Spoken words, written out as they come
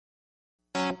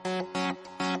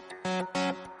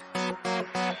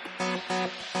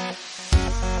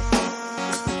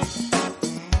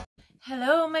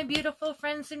beautiful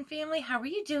friends and family. How are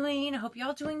you doing? I hope you're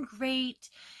all doing great.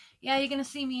 Yeah, you're going to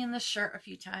see me in this shirt a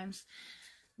few times.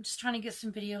 I'm just trying to get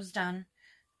some videos done.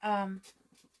 Because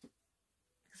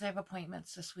I have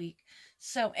appointments this week.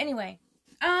 So anyway,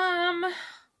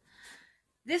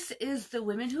 this is the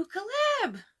Women Who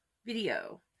Collab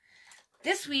video.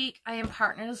 This week, I am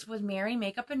partners with Mary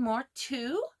Makeup and More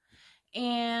too.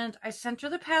 And I sent her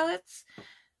the palettes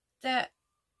that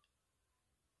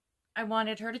I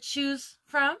wanted her to choose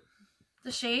from,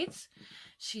 the shades.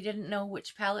 She didn't know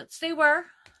which palettes they were.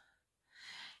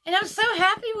 And I'm so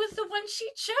happy with the one she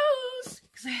chose,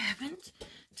 because I haven't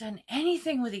done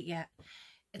anything with it yet.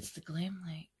 It's the Glam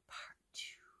Light Part 2.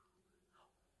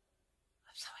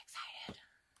 I'm so excited.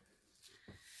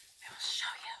 I will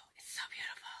show you. It's so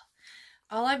beautiful.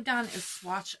 All I've done is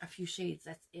swatch a few shades.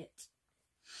 That's it.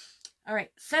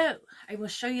 Alright, so I will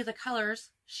show you the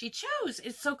colors she chose.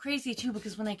 It's so crazy too,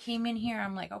 because when I came in here,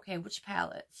 I'm like, okay, which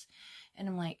palettes? And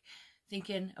I'm like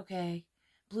thinking, okay,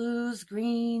 blues,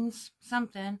 greens,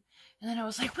 something. And then I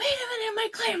was like, wait a minute, my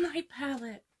Glam Light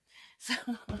palette. So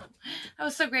I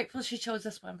was so grateful she chose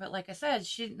this one. But like I said,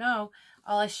 she didn't know.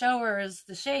 All I show her is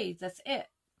the shades. That's it.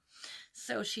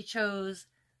 So she chose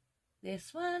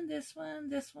this one, this one,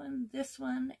 this one, this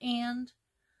one, and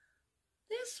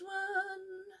this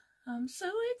one. I'm so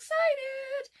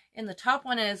excited. And the top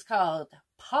one is called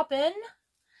Poppin'.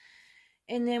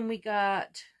 And then we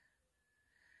got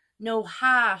No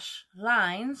Harsh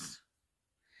Lines.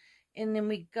 And then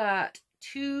we got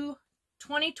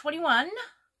 2021.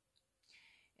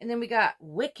 And then we got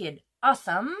Wicked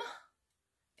Awesome.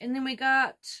 And then we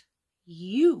got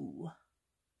You.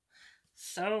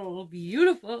 So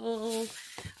beautiful.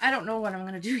 I don't know what I'm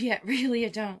going to do yet. Really, I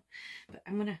don't. But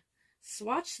I'm going to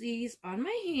swatch these on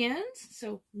my hands.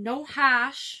 So No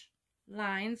Harsh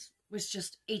Lines was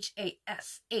just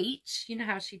H-A-S-H. You know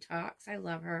how she talks. I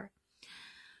love her.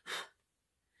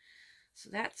 So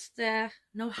that's the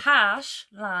No Harsh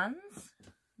Lines.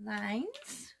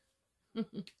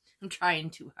 I'm trying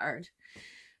too hard.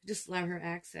 I just love her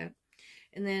accent.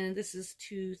 And then this is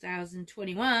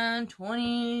 2021.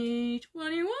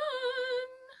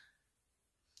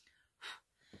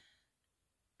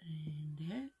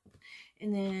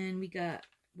 And then we got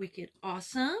Wicked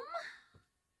Awesome.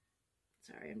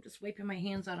 Sorry, I'm just wiping my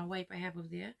hands on a wipe I have over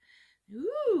there.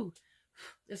 Ooh,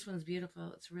 this one's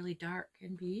beautiful. It's really dark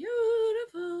and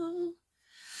beautiful.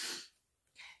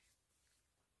 Okay.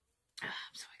 Oh,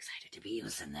 I'm so excited to be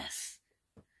using this.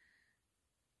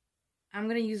 I'm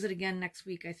going to use it again next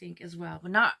week, I think, as well.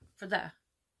 But not for the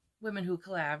Women Who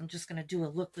Collab. I'm just going to do a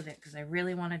look with it because I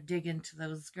really want to dig into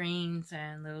those greens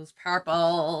and those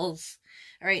purples.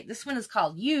 All right, this one is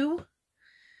called You.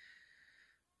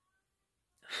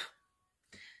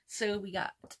 So we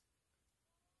got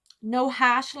No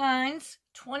Harsh Lines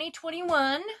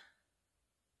 2021.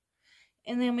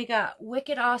 And then we got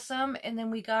Wicked Awesome. And then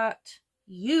we got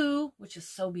You, which is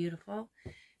so beautiful.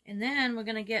 And then we're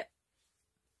going to get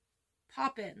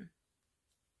Poppin'.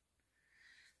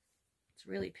 It's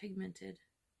really pigmented.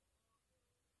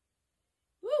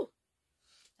 Woo!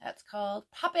 That's called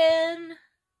Poppin'.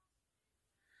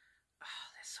 Oh,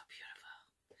 that's so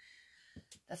beautiful.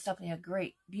 That's definitely a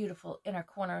great, beautiful inner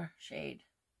corner shade.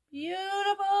 Beautiful!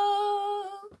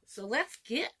 So let's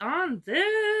get on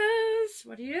this.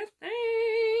 What do you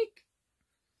think?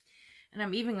 And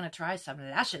I'm even going to try some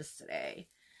lashes today.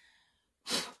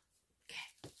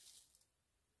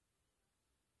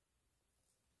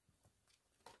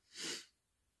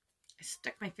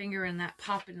 Stuck my finger in that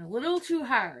Poppin' a little too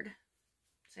hard.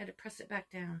 So I had to press it back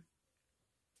down.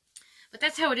 But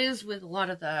that's how it is with a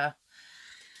lot of the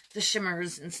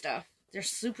shimmers and stuff. They're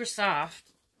super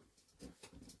soft.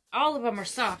 All of them are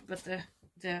soft, but the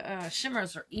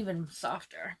shimmers are even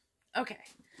softer. Okay,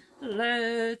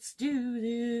 let's do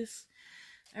this.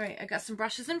 All right, I got some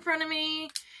brushes in front of me.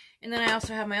 And then I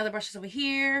also have my other brushes over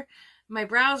here. My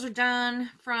brows are done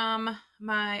from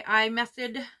my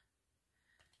eyebrow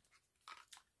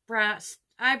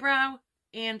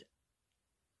and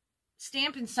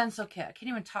stamp and stencil kit. I can't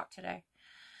even talk today.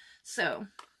 So,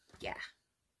 yeah.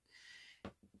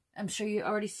 I'm sure you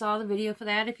already saw the video for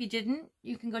that. If you didn't,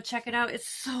 you can go check it out. It's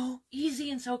so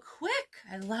easy and so quick.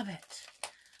 I love it.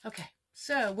 Okay,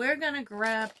 so we're going to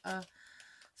grab a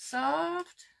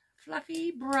soft,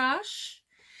 fluffy brush.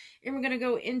 And we're going to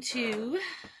go into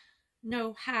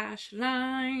No Harsh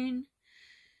Line.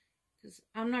 Because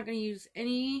I'm not going to use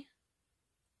any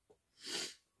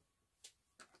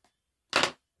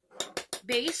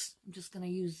base. I'm just going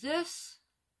to use this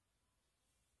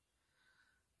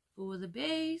for the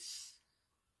base.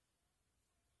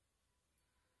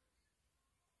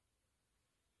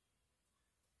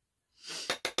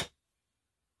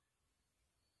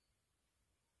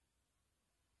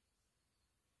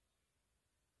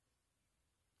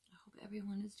 I hope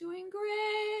everyone is doing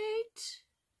great.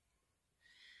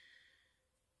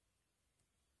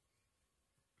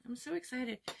 I'm so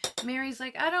excited. Mary's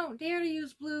like, I don't dare to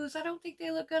use blues. I don't think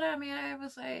they look good on me. I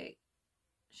was like,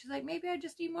 she's like, maybe I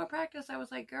just need more practice. I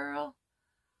was like, girl,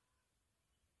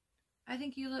 I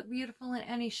think you look beautiful in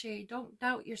any shade. Don't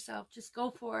doubt yourself. Just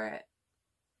go for it.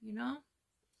 You know?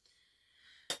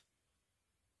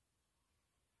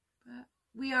 But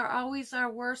we are always our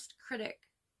worst critic.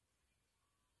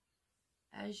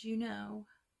 As you know,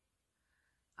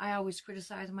 I always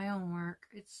criticize my own work.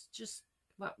 It's just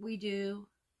what we do.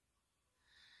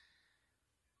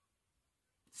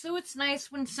 So it's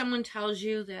nice when someone tells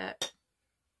you that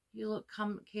you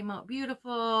came out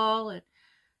beautiful and,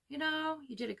 you know,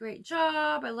 you did a great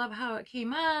job. I love how it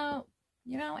came out.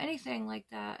 You know, anything like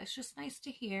that. It's just nice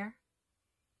to hear.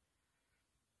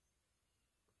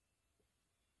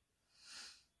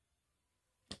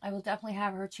 I will definitely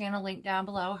have her channel linked down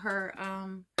below. Her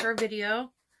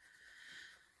video.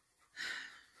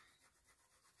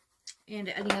 And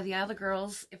any of the other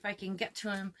girls, if I can get to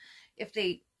them. If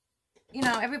they, you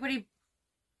know, everybody,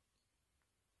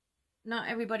 not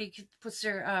everybody puts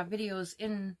their videos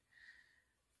in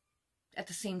at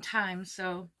the same time.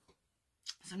 So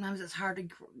sometimes it's hard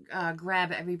to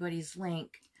grab everybody's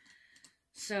link.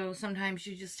 So sometimes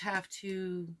you just have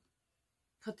to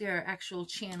put their actual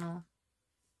channel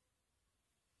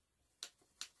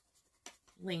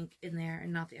link in there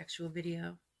and not the actual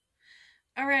video.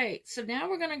 Alright, so now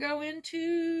we're going to go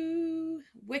into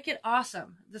Wicked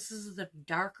Awesome. This is the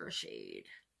darker shade.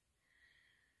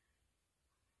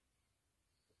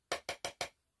 I'm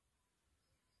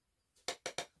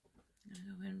going to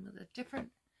go in with a different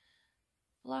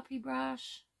fluffy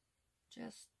brush.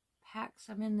 Just pack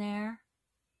some in there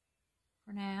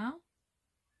for now.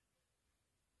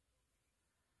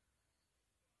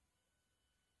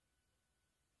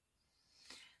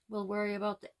 We'll worry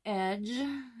about the edge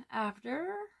after.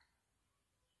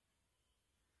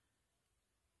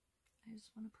 I just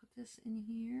want to put this in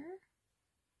here.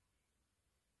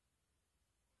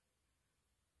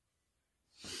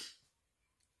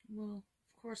 We'll,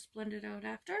 of course, blend it out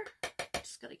after.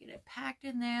 Just got to get it packed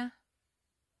in there.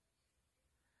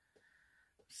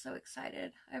 I'm so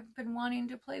excited. I've been wanting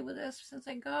to play with this since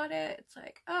I got it. It's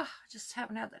like, oh, I just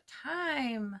haven't had the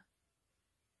time.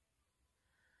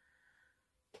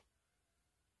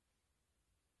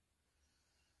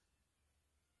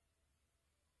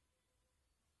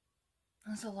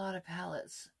 There's a lot of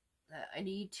palettes that I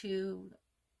need to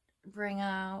bring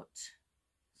out.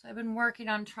 So I've been working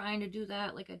on trying to do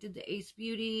that. Like I did the Ace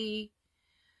Beauty.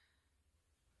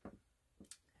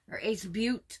 Or Ace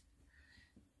Butte.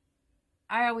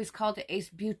 I always called it Ace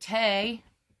Beauty.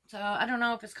 So I don't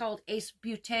know if it's called Ace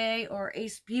Beauty or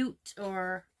Ace Butte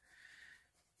or...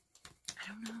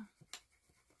 I don't know.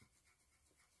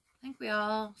 I think we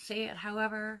all say it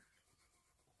however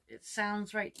it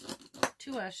sounds right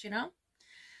to us, you know?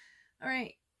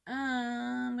 Alright,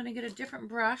 I'm going to get a different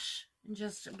brush and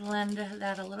just blend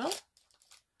that a little.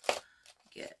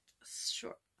 Get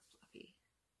short, fluffy.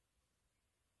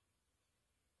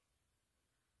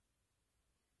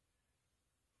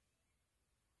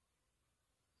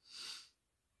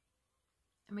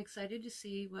 I'm excited to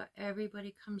see what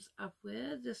everybody comes up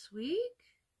with this week.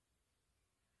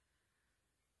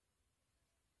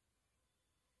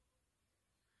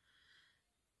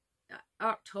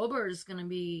 October is going to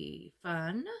be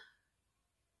fun.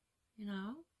 You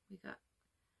know, we got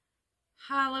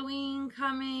Halloween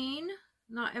coming.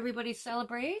 Not everybody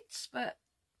celebrates, but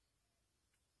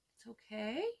it's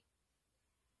okay.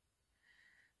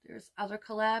 There's other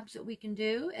collabs that we can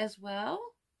do as well.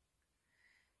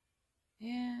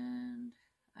 And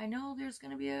I know there's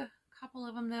going to be a couple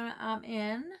of them that I'm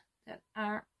in that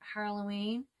aren't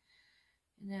Halloween.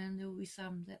 And then there will be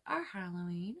some that are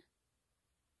Halloween.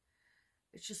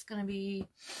 It's just going to be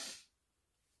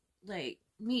like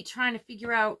me trying to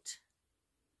figure out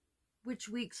which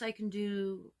weeks I can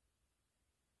do,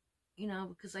 you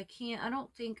know, because I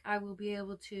don't think I will be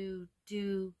able to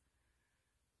do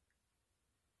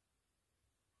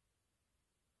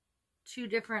 2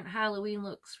 different Halloween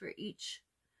looks for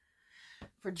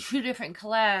 2 different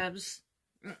collabs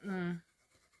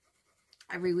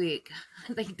every week.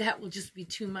 I think that will just be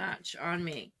too much on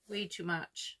me. Way too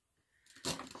much.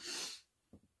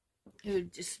 It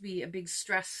would just be a big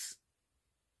stressor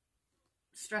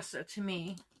to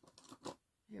me.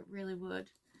 It really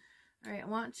would. Alright, I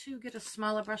want to get a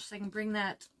smaller brush so I can bring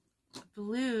that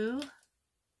blue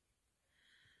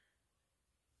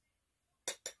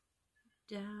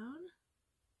down.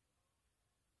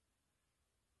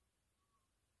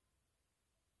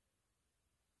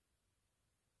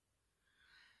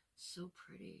 So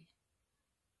pretty.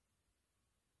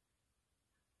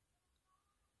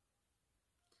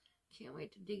 Can't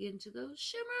wait to dig into those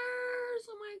shimmers.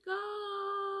 Oh my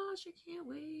gosh, I can't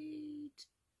wait.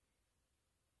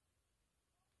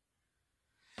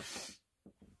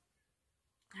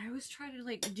 I always try to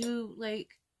like do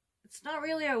like, it's not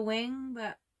really a wing,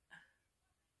 but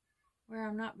where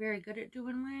I'm not very good at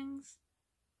doing wings,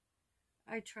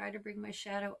 I try to bring my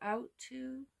shadow out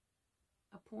to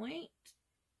a point.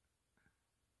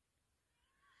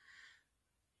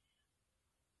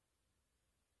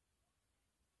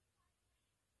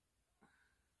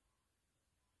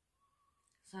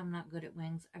 So I'm not good at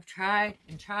wings. I've tried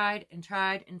and tried and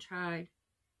tried and tried.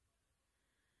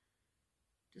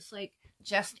 Just like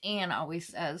Just Ann always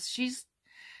says.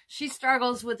 She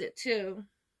struggles with it too.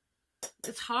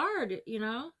 It's hard, you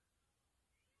know?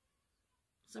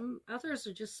 Some others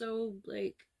are just so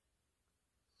like,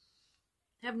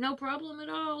 have no problem at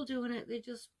all doing it. They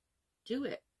just do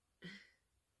it.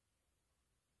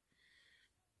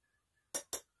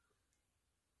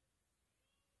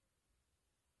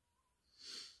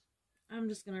 I'm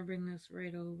just going to bring this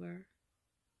right over.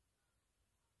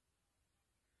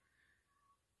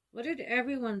 What did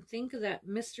everyone think of that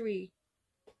mystery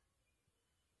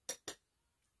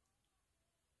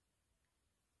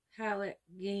palette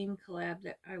game collab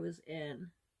that I was in?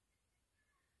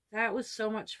 That was so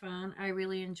much fun. I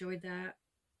really enjoyed that.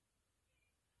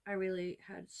 I really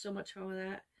had so much fun with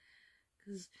that.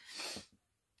 Because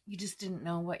you just didn't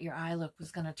know what your eye look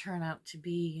was going to turn out to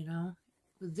be, you know?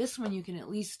 With this one, you can at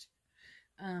least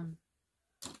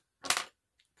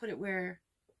put it where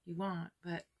you want,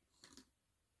 but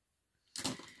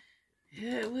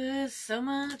it was so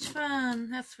much fun,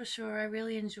 that's for sure. I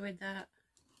really enjoyed that.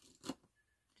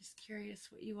 Just curious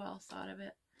what you all thought of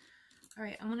it. All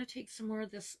right, I'm going to take some more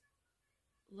of this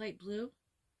light blue.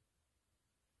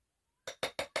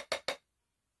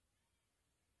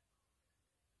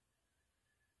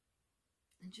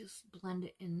 And just blend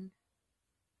it in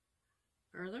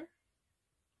further.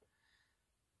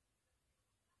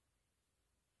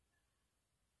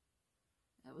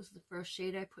 That was the first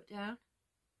shade I put down.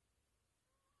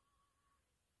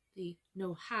 The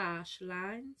no harsh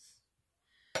lines.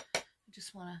 I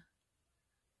just want to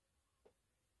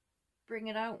bring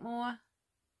it out more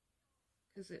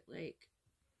because it like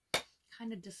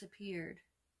kind of disappeared.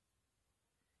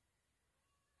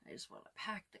 I just want to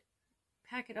pack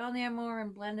it on there more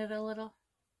and blend it a little.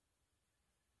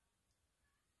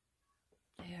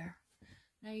 There.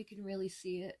 Now you can really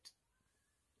see it.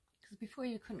 Because before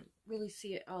you couldn't really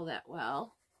see it all that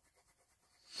well.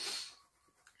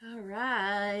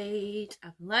 Alright.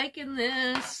 I'm liking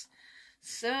this.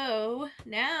 So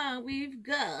now we've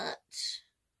got...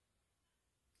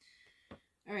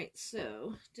 Alright,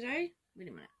 so did I... Wait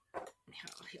a minute.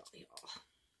 Here.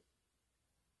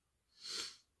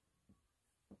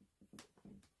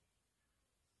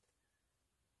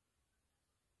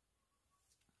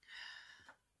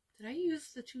 Did I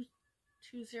use the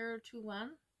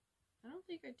 2021? I don't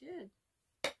think I did.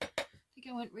 I think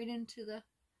I went right into the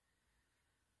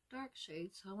dark shade,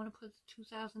 so I want to put the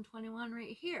 2021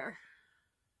 right here.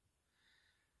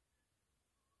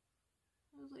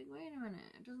 I was like, wait a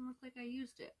minute, it doesn't look like I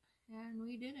used it. And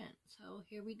we didn't, so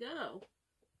here we go.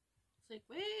 It's like,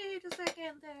 wait a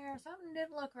second there, something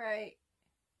didn't look right.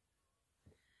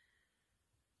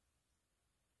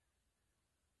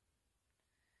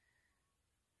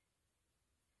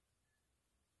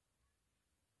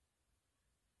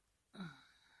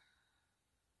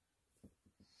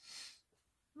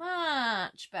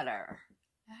 Much better.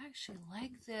 I actually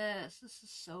like this. This is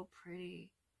so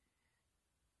pretty.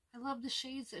 I love the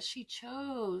shades that she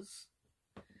chose.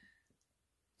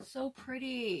 So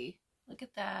pretty. Look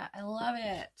at that. I love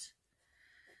it.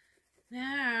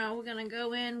 Now we're going to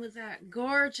go in with that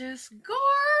gorgeous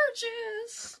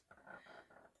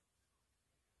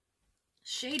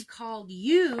shade called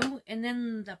You. And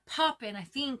then the Poppin', I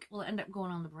think, will end up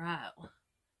going on the brow.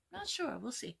 Not sure.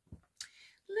 We'll see.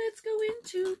 Let's go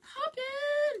into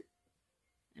Poppin'.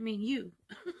 I mean, You.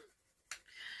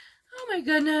 Oh my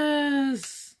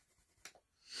goodness.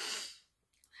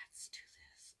 Let's do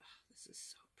this. Oh, this is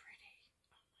so pretty.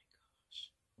 Oh my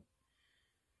gosh.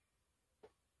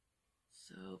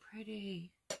 So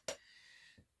pretty.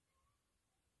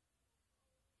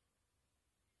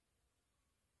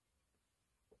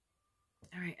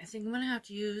 All right, I think I'm going to have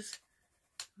to use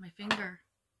my finger.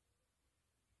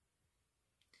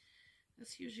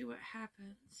 That's usually what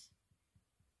happens.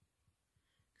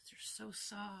 Because they're so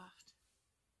soft.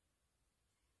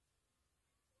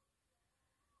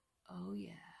 Oh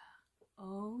yeah.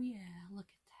 Oh yeah. Look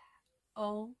at that.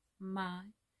 Oh my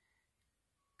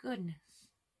goodness.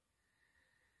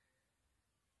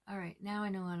 All right, now I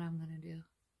know what I'm gonna do.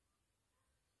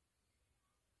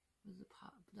 With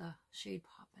the shade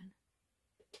popping.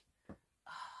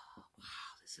 Oh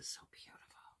wow, this is so beautiful.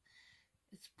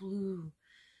 It's blue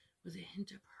with a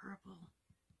hint of purple.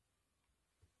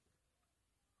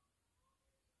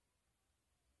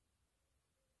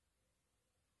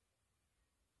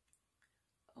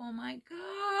 Oh my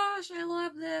gosh, I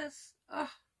love this.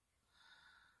 Oh.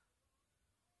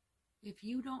 If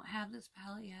you don't have this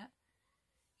palette yet,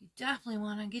 you definitely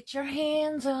want to get your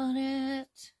hands on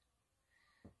it.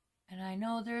 And I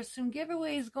know there's some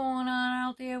giveaways going on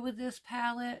out there with this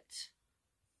palette.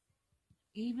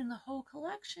 Even the whole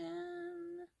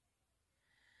collection.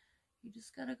 You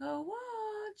just gotta go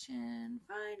watch and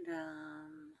find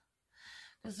them.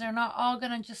 Because they're not all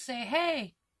gonna just say,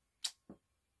 hey.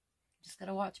 Just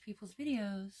gotta watch people's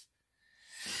videos.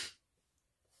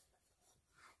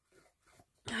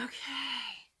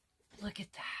 Okay. Look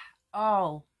at that.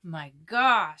 Oh my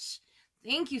gosh.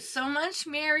 Thank you so much,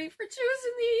 Mary, for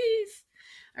choosing these.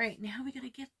 All right, now we gotta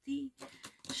get the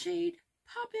shade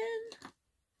poppin'.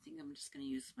 I think I'm just gonna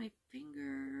use my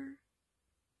finger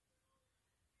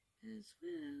as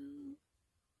well.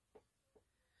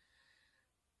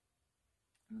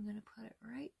 I'm gonna put it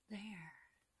right there.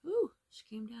 Ooh, she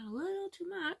came down a little too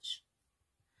much.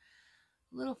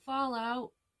 A little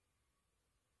fallout.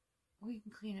 We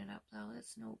can clean it up though,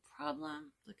 it's no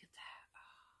problem. Look at that.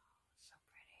 Oh, so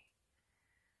pretty.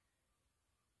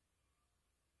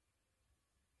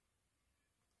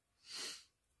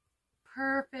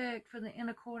 Perfect for the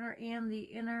inner corner and the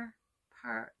inner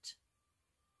part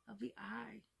of the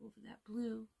eye over that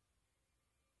blue.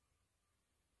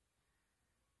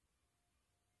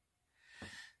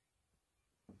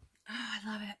 Oh, I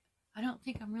love it. I don't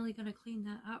think I'm really going to clean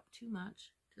that up too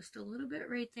much. Just a little bit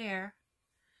right there.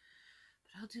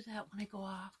 But I'll do that when I go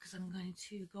off, because I'm going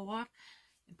to go off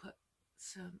and put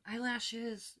some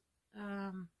eyelashes,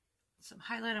 some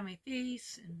highlight on my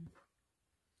face, and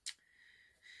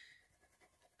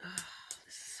oh,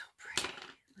 this is so pretty.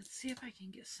 Let's see if I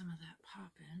can get some of that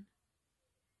popping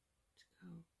to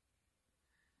go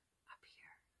up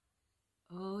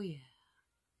here. Oh yeah.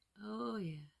 Oh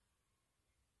yeah.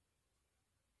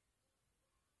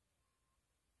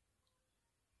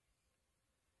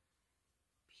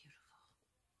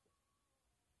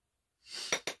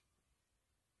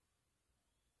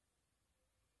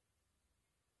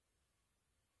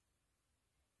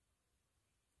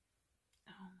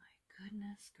 Oh my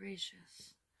goodness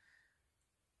gracious.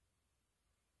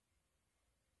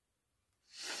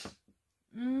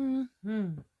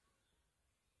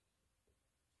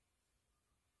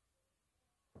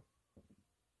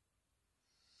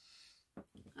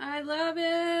 I love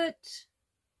it.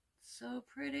 So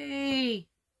pretty.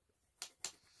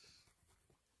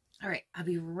 All right, I'll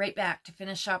be right back to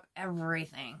finish up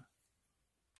everything.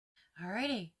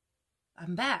 Alrighty,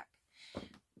 I'm back.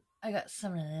 I got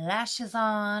some lashes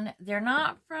on. They're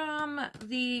not from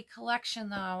the collection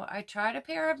though. I tried a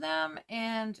pair of them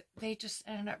and they just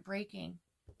ended up breaking.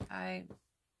 I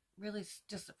really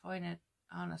disappointed,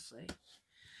 honestly.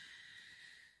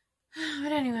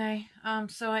 But anyway,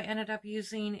 so I ended up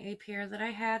using a pair that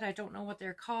I had. I don't know what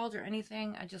they're called or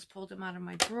anything. I just pulled them out of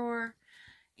my drawer.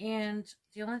 And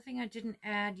the only thing I didn't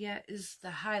add yet is the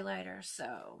highlighter.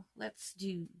 So let's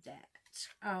do that.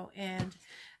 Oh, and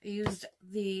I used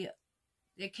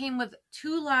it came with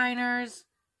 2 liners,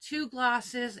 2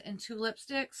 glosses, and 2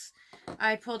 lipsticks.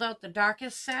 I pulled out the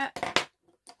darkest set.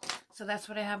 So that's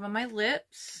what I have on my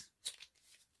lips.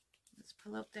 Let's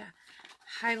pull out the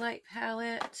highlight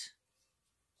palette.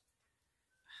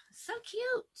 So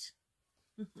cute.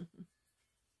 Oh,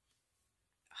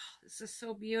 this is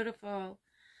so beautiful.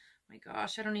 My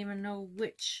gosh, I don't even know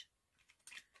which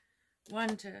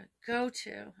one to go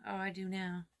to. Oh, I do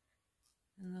now.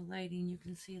 In the lighting, you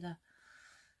can see the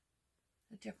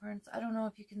difference. I don't know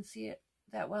if you can see it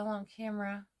that well on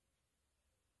camera.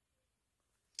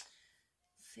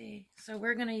 Let's see. So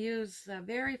we're going to use the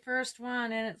very first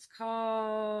one, and it's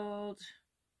called...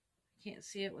 I can't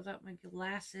see it without my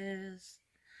glasses.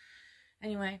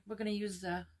 Anyway, we're going to use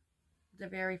the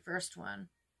very first one.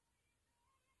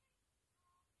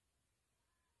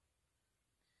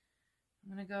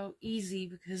 I'm going to go easy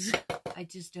because I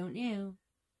just don't know.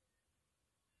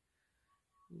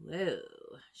 Whoa,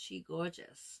 she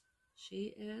gorgeous.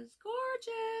 She is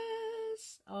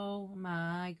gorgeous. Oh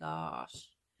my gosh.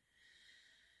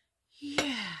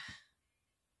 Yeah.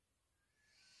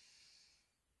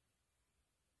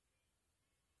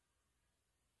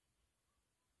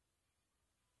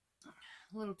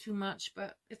 a little too much,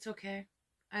 but it's okay.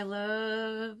 I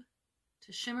love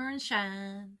to shimmer and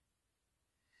shine.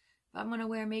 If I'm going to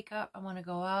wear makeup, I want to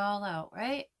go all out,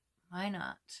 right? Why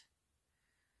not?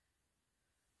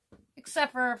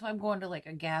 Except for if I'm going to like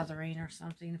a gathering or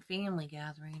something, a family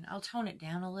gathering. I'll tone it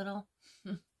down a little.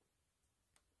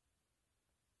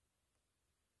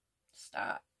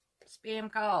 Stop.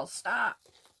 Spam calls. Stop.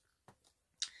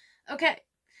 Okay.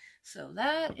 So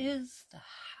that is the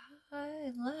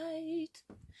highlight.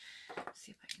 Let's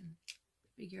see if I can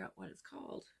figure out what it's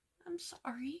called. I'm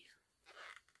sorry.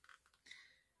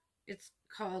 It's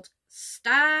called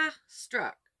Stah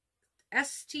Struck.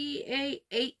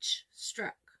 S-T-A-H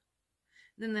Struck.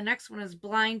 Then the next one is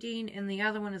Blinding, and the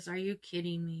other one is Are You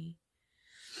Kidding Me?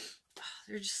 Oh,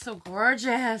 they're just so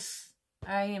gorgeous.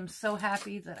 I am so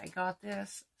happy that I got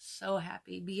this. So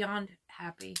happy. Beyond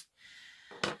happy.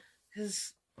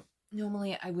 Because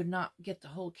normally I would not get the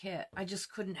whole kit. I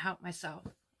just couldn't help myself.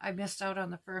 I missed out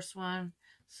on the first one,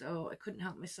 so I couldn't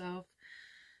help myself.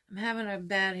 I'm having a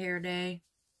bad hair day.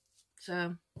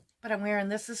 So, but I'm wearing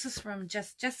this. This is from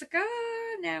Jessica.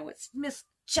 Now it's Miss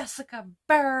Jessica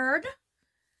Bird.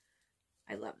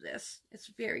 I love this.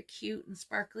 It's very cute and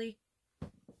sparkly.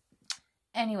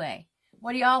 Anyway,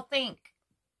 what do y'all think?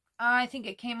 I think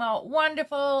it came out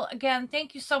wonderful. Again,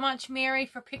 thank you so much, Mary,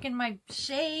 for picking my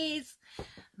shades.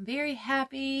 I'm very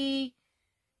happy.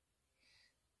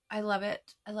 I love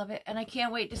it. I love it. And I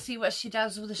can't wait to see what she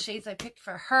does with the shades I picked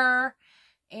for her.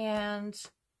 And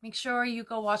make sure you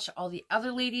go watch all the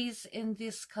other ladies in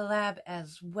this collab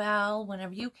as well,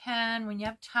 whenever you can, when you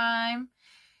have time.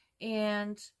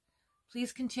 And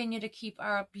please continue to keep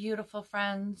our beautiful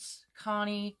friends,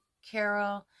 Connie,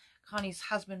 Carol, Connie's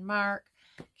husband, Mark.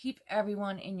 Keep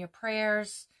everyone in your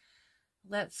prayers.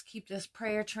 Let's keep this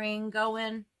prayer train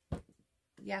going.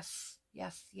 Yes,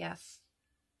 yes, yes.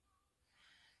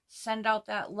 Send out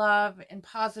that love and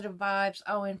positive vibes.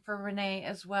 Oh, and for Renee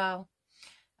as well.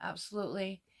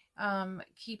 Absolutely.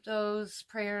 Keep those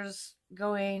prayers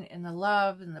going and the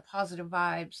love and the positive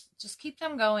vibes. Just keep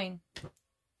them going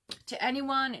to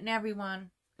anyone and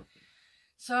everyone.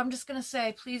 So I'm just going to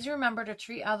say, please remember to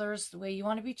treat others the way you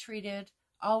want to be treated.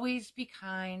 Always be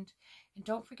kind. And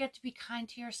don't forget to be kind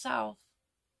to yourself.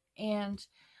 And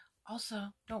also,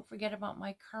 don't forget about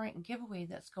my current giveaway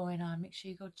that's going on. Make sure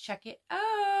you go check it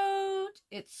out.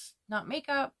 It's not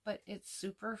makeup, but it's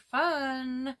super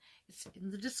fun. It's in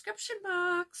the description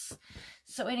box.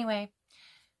 So anyway,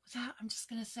 with that, I'm just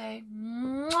going to say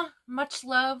much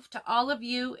love to all of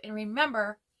you. And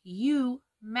remember, you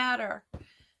matter.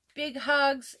 Big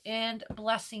hugs and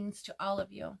blessings to all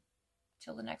of you.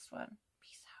 Till the next one.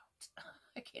 Peace out.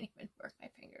 I can't even work my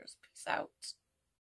fingers. Peace out.